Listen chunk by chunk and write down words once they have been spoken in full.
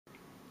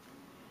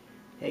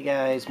Hey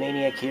guys,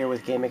 Maniac here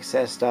with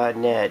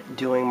GameAccess.net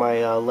doing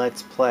my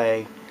Let's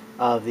Play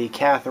of the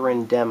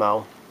Catherine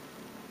demo.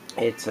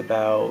 It's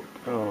about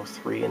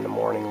 3 in the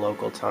morning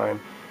local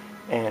time,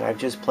 and I've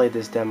just played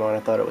this demo and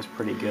I thought it was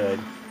pretty good.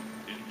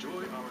 Enjoy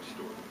our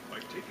story by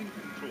taking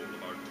control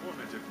of our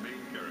tormented main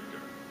character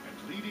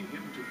and leading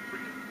him to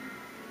freedom.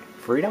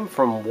 Freedom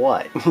from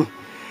what?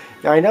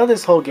 Now I know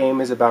this whole game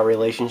is about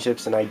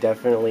relationships, and I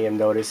definitely am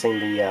noticing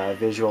the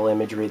visual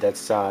imagery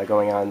that's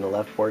going on in the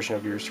left portion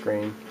of your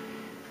screen.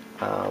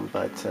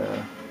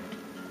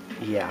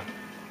 Yeah.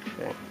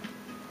 Okay.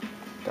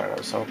 Darn, I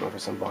was hoping for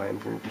some volume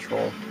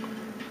control,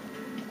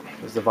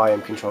 because the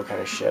volume control kind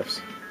of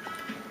shifts.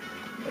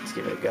 Let's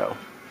give it a go.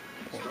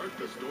 Okay. Start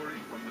the story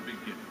from the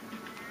beginning.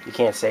 You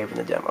can't save in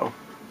the demo.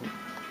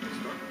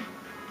 Start.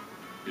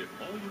 If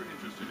all you're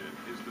interested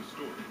in is the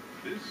story,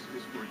 this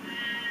is for you.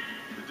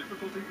 The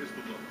difficulty is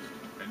the lowest,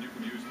 and you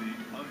can use the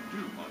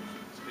undo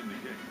options in the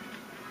game.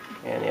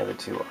 And the other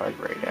two are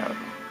grayed out,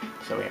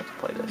 so we have to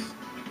play this.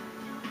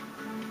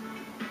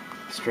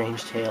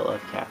 Strange Tale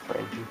of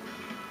Catherine.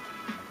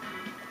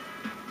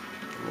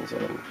 And these are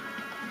the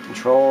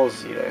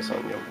controls. You guys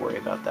don't need to worry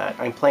about that.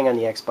 I'm playing on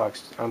the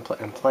Xbox. I'm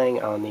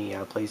playing on the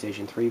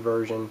PlayStation 3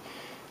 version.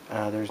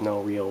 There's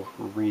no real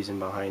reason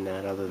behind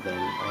that other than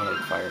I had it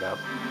fired up.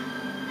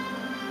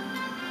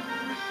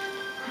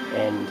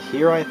 And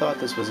here I thought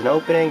this was an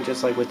opening,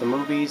 just like with the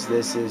movies.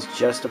 This is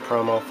just a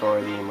promo for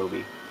the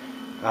movie.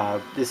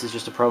 This is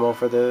just a promo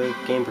for the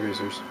game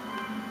producers.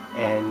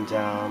 And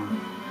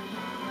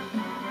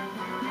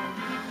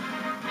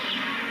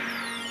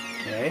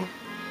okay,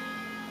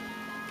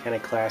 kind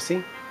of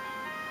classy.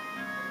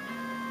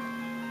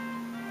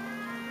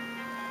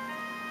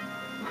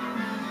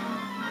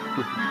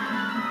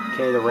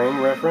 Okay, the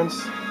Ring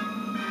reference.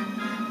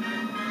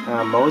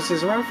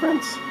 Moses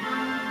reference.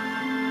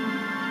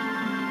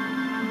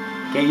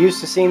 Get used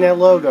to seeing that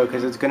logo,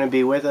 because it's going to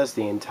be with us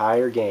the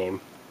entire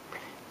game.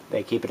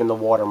 They keep it in the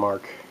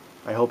watermark.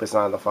 I hope it's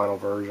not in the final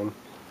version.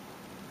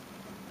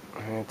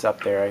 It's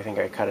up there. I think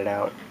I cut it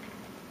out.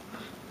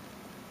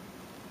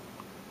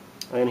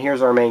 And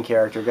here's our main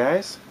character,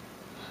 guys.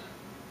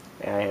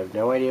 And I have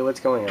no idea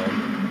what's going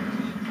on.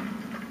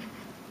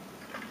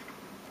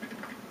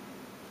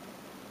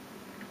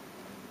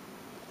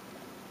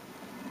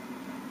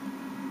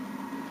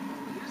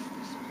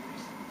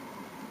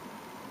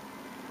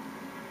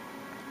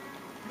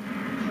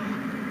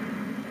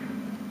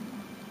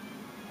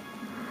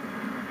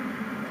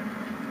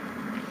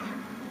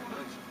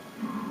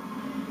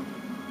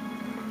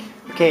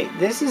 Okay,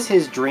 this is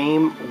his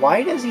dream.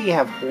 Why does he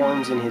have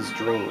horns in his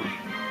dream?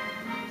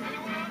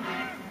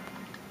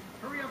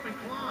 Hurry up and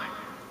climb.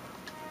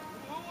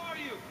 Who are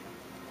you?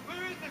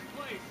 Where is this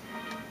place?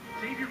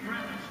 Save your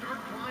breath and start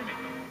climbing.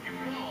 You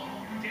fall,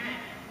 you're dead.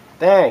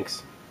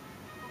 Thanks.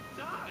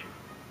 Die.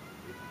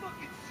 You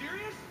fucking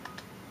serious?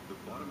 The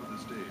bottom of the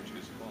stage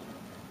is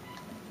falling.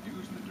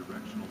 Use the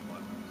directional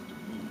buttons to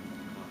move and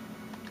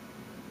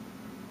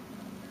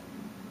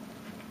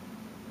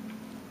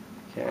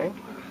climb. Okay.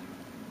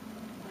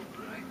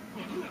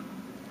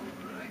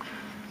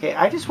 Okay,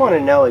 I just want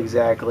to know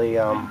exactly,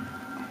 okay.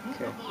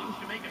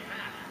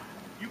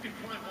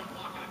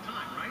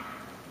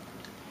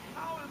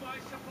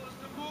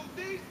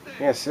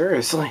 Yeah,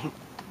 seriously.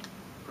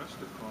 Press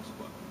the cross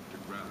button to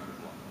grab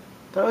the block.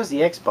 That was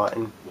the X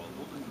button. While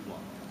holding the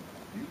block,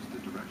 use the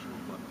directional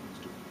buttons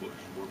to push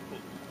or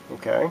pull.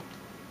 Okay.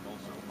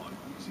 Also, on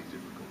easy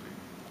difficulty,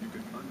 you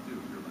can undo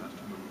your last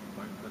move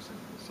by pressing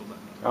select.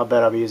 I'll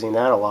bet I'll be using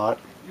that a lot.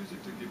 Use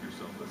it to give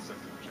yourself a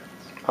second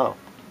chance. Oh.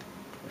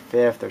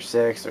 5th or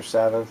 6th or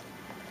 7th.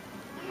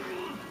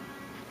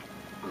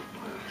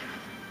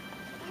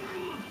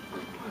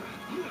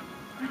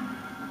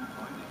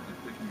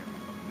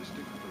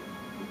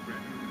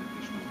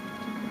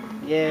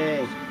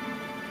 Yay!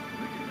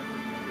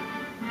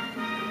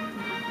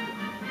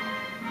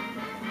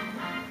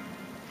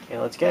 Okay,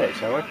 let's get it,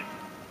 shall we? Right,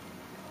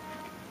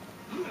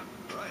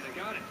 I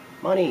got it.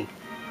 Money!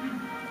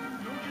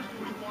 Don't just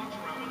push blocks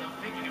around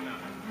without thinking about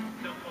it.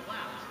 They'll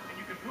collapse, and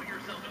you can put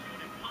yourself into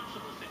an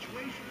impossible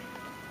situation.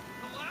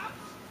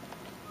 Collapse?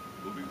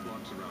 Moving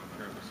blocks around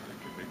carelessly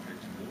can make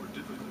things more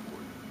difficult for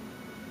you.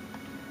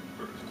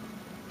 First,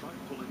 try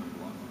pulling a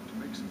block to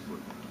make some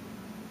footwork.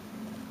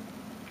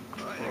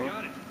 Right, I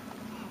got it.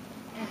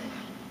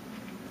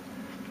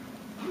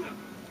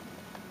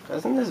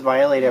 Doesn't this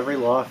violate every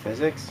law of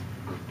physics?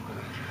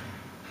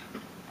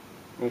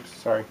 Oops,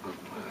 sorry.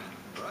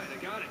 Right,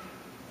 I got it.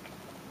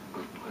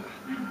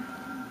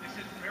 This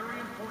is very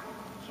important,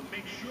 so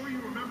make sure you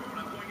remember what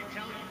I'm going to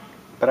tell you.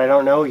 But I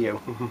don't know you.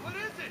 What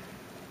is it?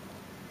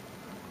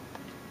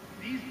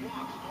 These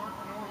blocks aren't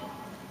normal.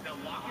 They'll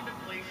lock into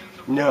place and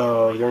support.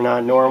 No, they're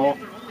not normal.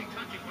 They're only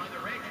touching by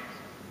their edges.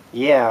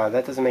 Yeah,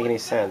 that doesn't make any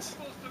sense.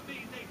 Supposed to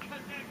be they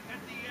connect at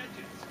the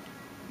edges.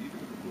 Even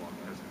if the block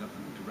has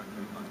nothing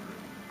directly under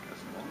it, as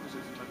long as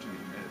it's touching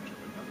the edge of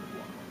another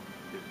block,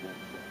 it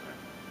won't fall down.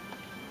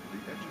 The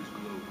edges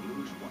glow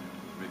bluish white,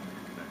 making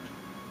a connection.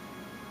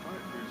 Try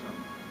it for yourself.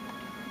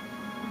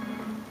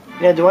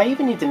 Now, do I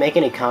even need to make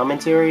any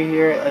commentary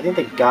here? I think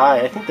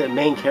the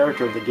main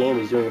character of the game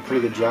is doing a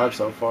pretty good job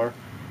so far.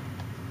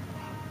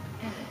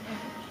 Yeah,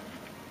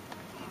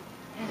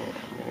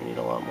 I'm gonna need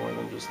a lot more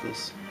than just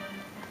this.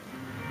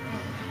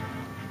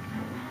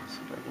 Let's see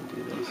if I can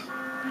do this. See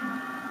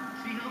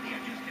how the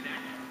edges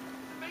connect?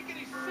 Doesn't make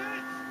any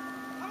sense.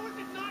 How is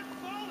it not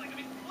falling? I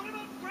mean, what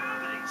about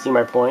gravity? See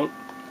my point?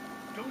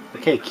 Don't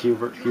think Okay, about it.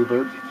 Hubert. Just use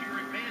it to your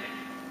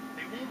advantage.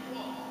 They won't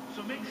fall,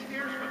 so make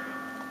stairs with them.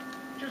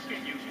 Just get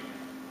used to it.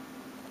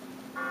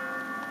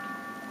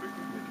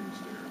 Quickly making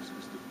stairs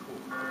is the core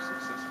of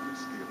successfully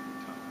scaling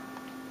a tower.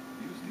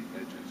 Use the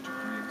edges to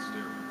create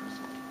stairways.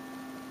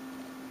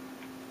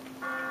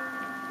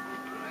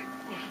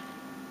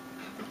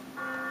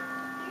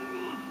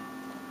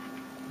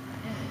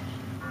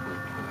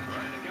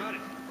 Right, I got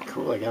it.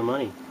 Cool, I got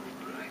money.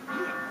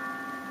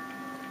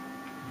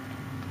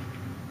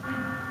 Where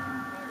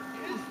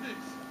is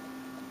this?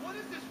 What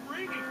is this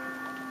ringing?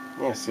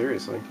 Yeah,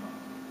 seriously.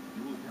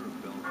 You will hear a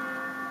bell.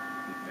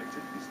 The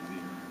exit is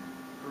near.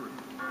 Hurry.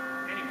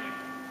 Anyway,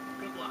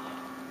 good luck.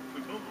 If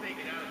we both make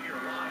it out of here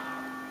alive,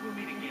 we'll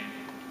meet again.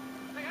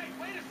 Hey,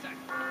 wait a sec.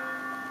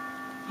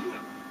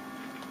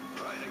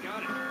 Right, I got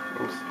it.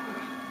 Oops.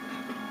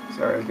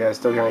 Sorry, guys.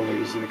 Still trying to get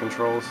used to the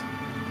controls.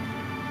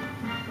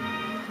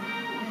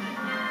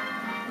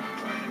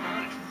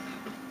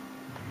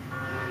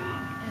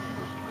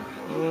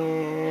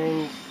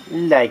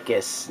 And like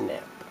a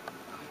snap.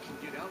 I can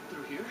get out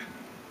through here.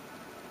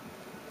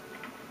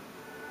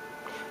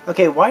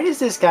 Okay, why does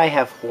this guy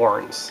have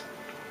horns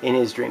in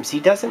his dreams? He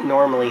doesn't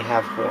normally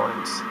have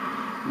horns.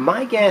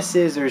 My guess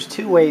is there's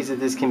two ways that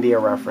this can be a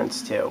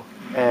reference to.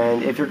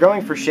 And if you're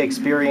going for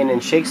Shakespearean in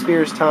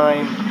Shakespeare's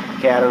time,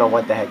 okay, I don't know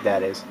what the heck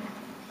that is.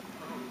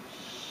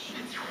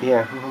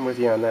 Yeah, I'm with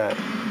you on that.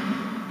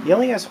 He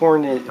only has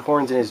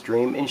horns in his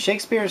dream. In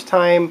Shakespeare's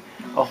time,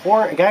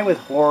 a guy with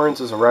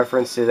horns was a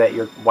reference to that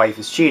your wife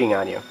is cheating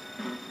on you.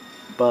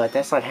 But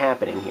that's not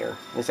happening here.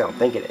 At least I don't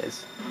think it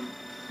is.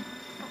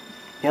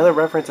 The other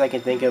reference I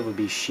can think of would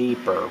be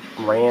sheep or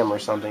ram or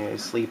something that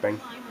is sleeping.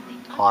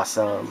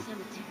 Awesome.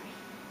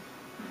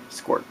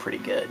 Scored pretty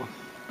good.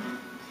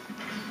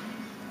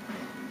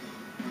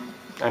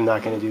 I'm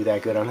not going to do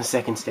that good on the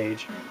second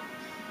stage.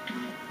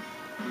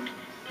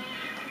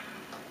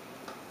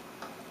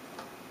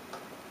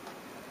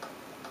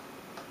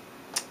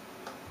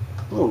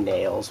 Blue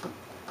nails.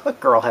 What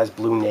girl has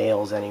blue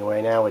nails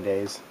anyway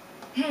nowadays?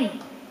 Hey,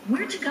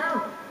 where'd you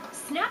go?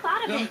 Snap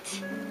out of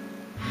it!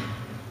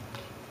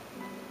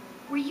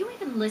 Were you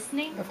even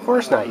listening? Of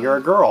course not. You're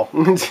a girl.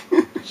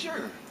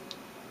 Sure.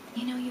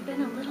 You know, you've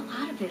been a little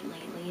out of it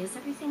lately. Is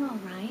everything all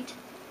right?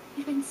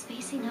 You've been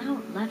spacing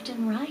out left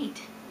and right.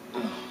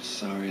 Oh,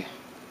 sorry.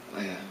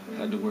 I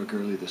had to work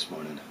early this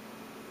morning.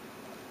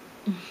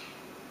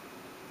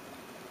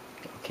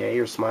 Okay,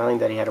 you're smiling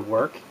that he had to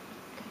work.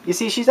 You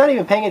see, she's not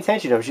even paying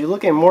attention to him. She's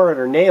looking more at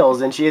her nails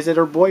than she is at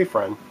her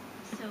boyfriend.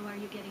 So are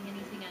you getting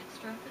anything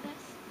extra for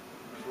this?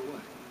 For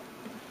what?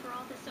 For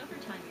all this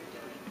overtime you're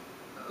doing?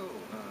 Oh,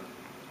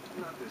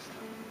 not this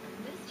time.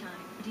 This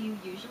time, do you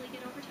usually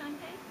get overtime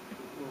pay?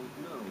 Well,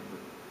 no, but...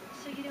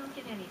 So you don't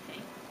get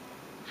anything.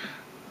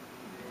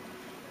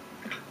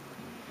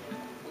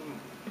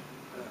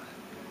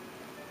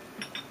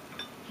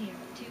 Here,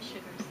 2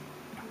 sugars.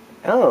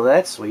 Oh,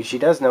 that's sweet. She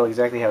does know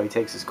exactly how he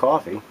takes his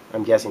coffee.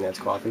 I'm guessing that's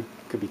coffee.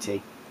 Could be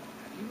tea.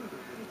 Have you ever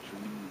had a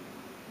dream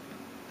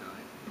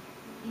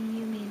you died?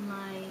 You mean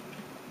like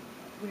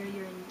where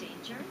you're in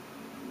danger?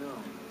 No.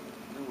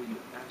 No, where you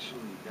actually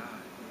died.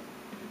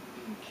 Like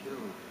being killed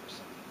or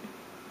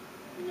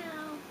something.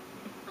 No.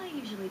 I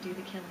usually do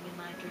the killing in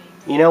my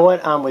dreams. You know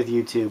what? I'm with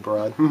you too,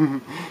 broad. Yeah,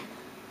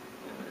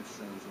 that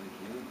sounds like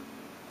you.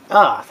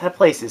 Ah, that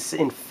place is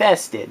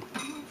infested.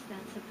 What's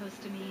that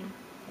supposed to mean?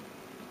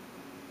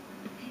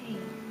 Hey,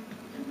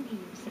 how many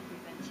years have we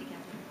been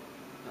together?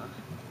 Huh?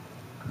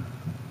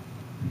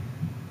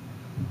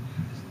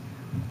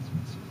 It's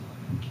been so long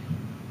I can't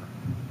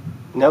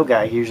remember. No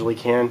guy usually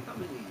can. How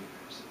many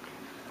years?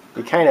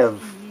 They kind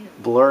of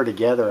blur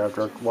together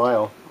after a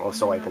while. Oh,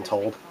 so I've been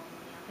told.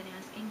 I've been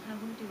asking how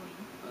we're doing.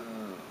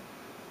 Oh.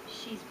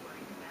 She's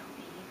worried about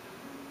me.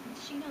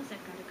 She knows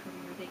I've got a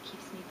career that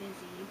keeps me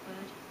busy,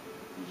 but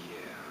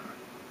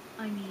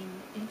Yeah. I mean,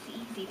 it's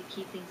easy to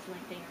keep things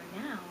like they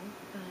are now,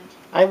 but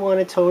I want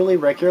to totally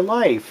wreck your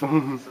life.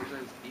 Sometimes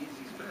easy's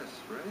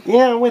best, right?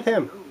 Yeah, I'm with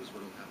him. Who knows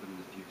what'll happen in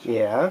the future?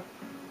 Yeah.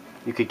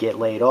 You could get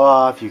laid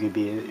off. You could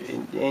be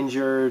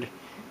injured.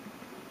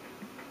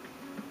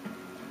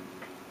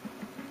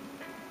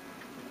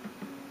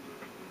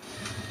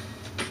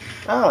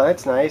 Oh,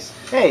 that's nice.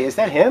 Hey, is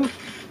that him?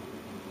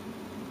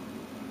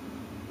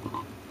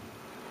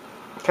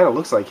 Kind of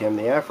looks like him,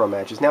 the afro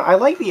matches. Now, I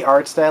like the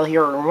art style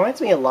here. It reminds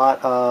me a lot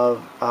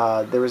of,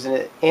 there was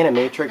an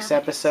Animatrix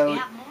episode.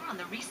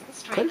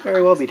 Could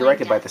very well be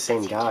directed by the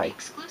same guy.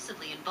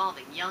 Exclusively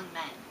involving young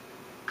men.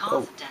 Cause Oh.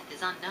 of death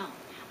is unknown,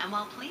 and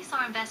while police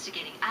are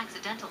investigating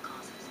accidental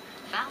causes,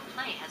 foul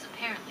play has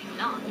apparently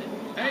not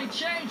been. Hey,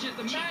 change it.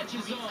 The match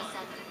is Police on. have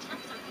said that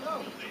attempts are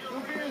Two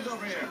beers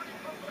over here.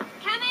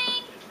 coming.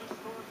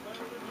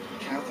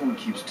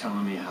 keeps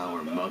telling me how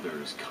her mother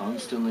is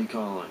constantly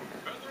calling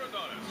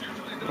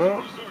her.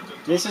 Well,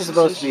 this is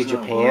supposed to be She's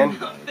not worried Japan.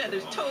 about it,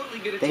 Feather's though. totally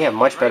gonna They take have it,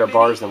 much better right,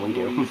 bars Minnie? than we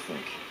What do you do.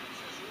 think?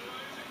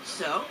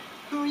 So,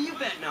 who are you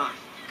betting on?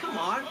 Come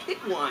on, pick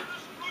one.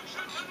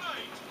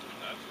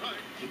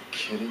 You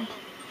kidding?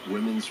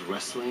 Women's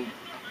wrestling?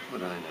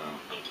 What I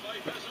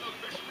know.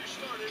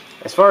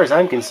 As far as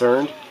I'm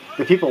concerned,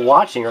 the people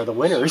watching are the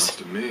winners. Sounds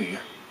to me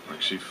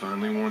like she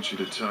finally wants you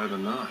to tie the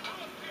knot.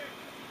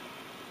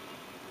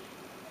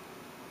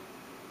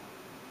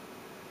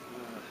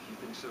 You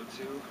think so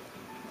too?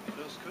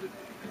 What else could it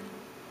be?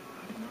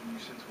 I've known you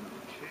since we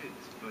were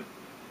kids, but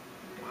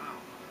wow,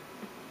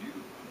 you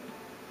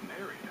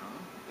married, huh?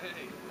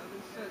 Hey,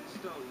 nothing's set in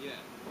stone yet.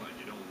 What,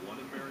 you don't want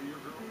to marry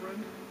your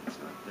girlfriend? It's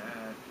not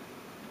that.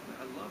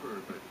 I love her,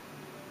 but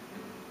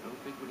I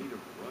don't think we need to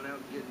run out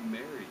getting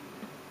married.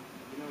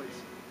 You know,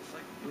 it's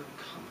like we're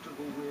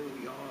comfortable where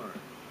we are.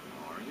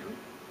 Are you?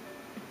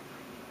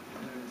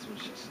 That's what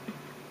she's.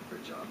 Her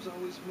job's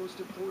always most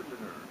important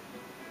to her.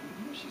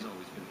 You know she's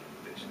always been the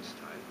ambitious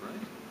type, right?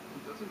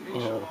 It doesn't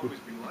mean she'll always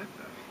be like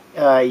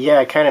that.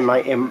 Yeah, kind of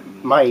might. It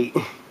might.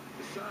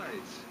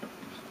 Besides,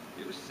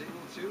 you're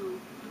single too.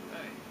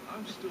 Hey,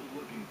 I'm still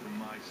looking for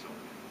my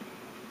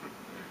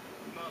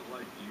soulmate. Not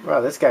like you.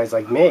 Wow, this guy's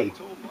like I've me. already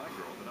told my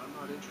girl that I'm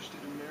not interested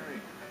in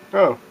marrying her.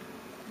 Oh,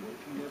 You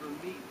can never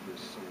meet your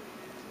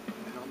soulmate.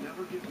 And I'll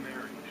never get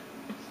married.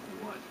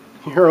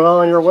 What? you're well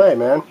on your way,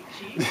 man.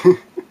 Anyway, did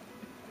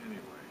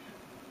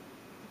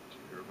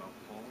you hear about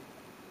Paul?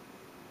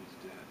 He's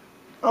dead.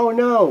 Oh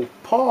no,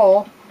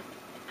 Paul.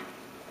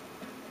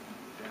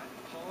 That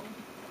Paul?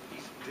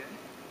 He's dead?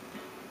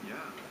 Yeah,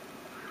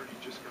 I heard he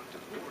just got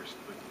divorced,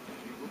 but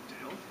he looked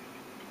healthy.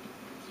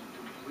 It's a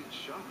complete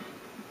shock.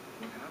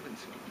 What happened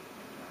to him?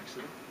 An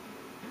accident?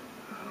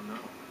 I don't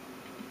know.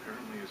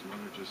 Apparently his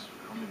mother just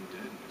found him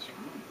dead in his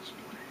room this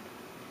morning.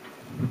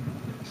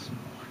 This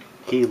morning.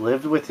 He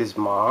lived with his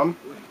mom.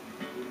 What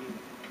do you mean?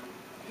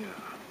 Yeah,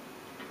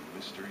 the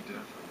mystery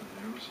death on the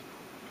news.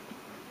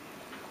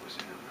 That was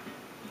him.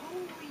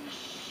 Holy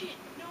shit,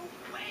 no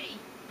way!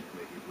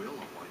 Maybe Will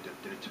will wind up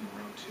dead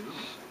tomorrow too.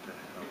 Shut the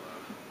hell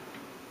up.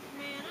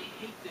 Man, I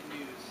hate the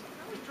news.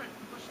 They're always trying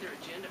to push their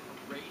agenda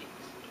for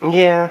ratings.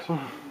 Yeah,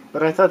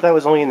 but I thought that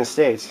was only in the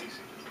States. Easy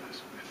to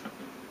mess with.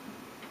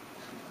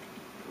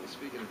 Well,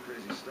 speaking of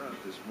crazy stuff,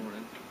 this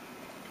morning,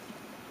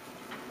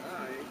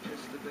 I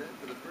pissed the bed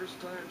for the first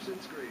time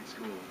since grade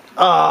school.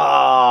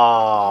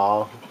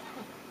 Oh,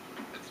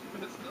 That's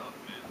messed up,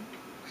 man.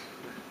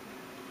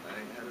 I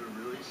had a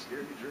really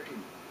scary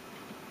dream.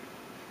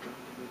 Don't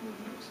remember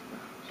what it was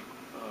about.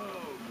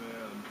 Oh,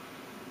 man.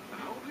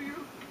 How old are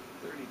you?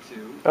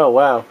 32. oh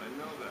wow. I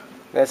know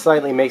that. That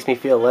slightly makes me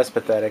feel less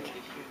pathetic.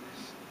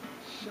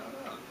 Shut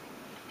up.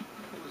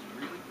 I was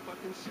really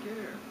fucking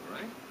scared,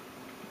 right?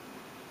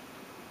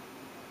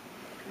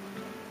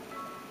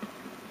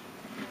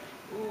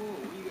 Oh,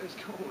 where you guys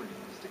going?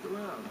 Stick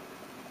around.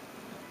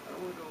 I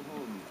don't want to go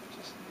home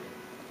just yet.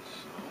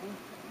 So,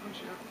 how'd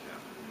you have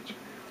Catherine meet you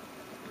here?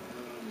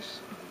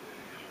 Sunday.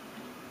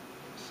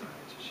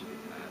 Besides, she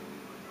ain't mad at me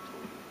when I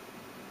told her.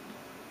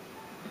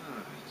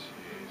 Ah,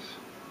 jeez.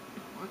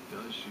 What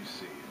does she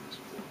see in this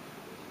woman?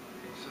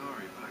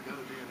 Sorry, but I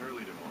gotta be in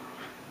early tomorrow.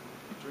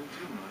 Don't drink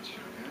too much,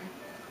 okay?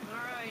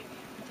 Alright,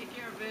 take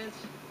care, Vince.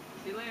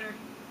 See you later.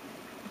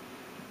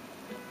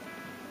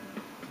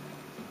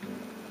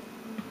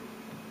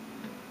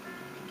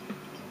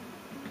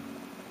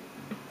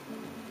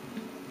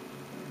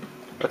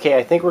 Okay,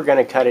 I think we're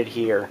gonna cut it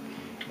here,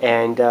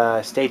 and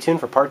stay tuned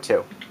for part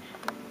 2.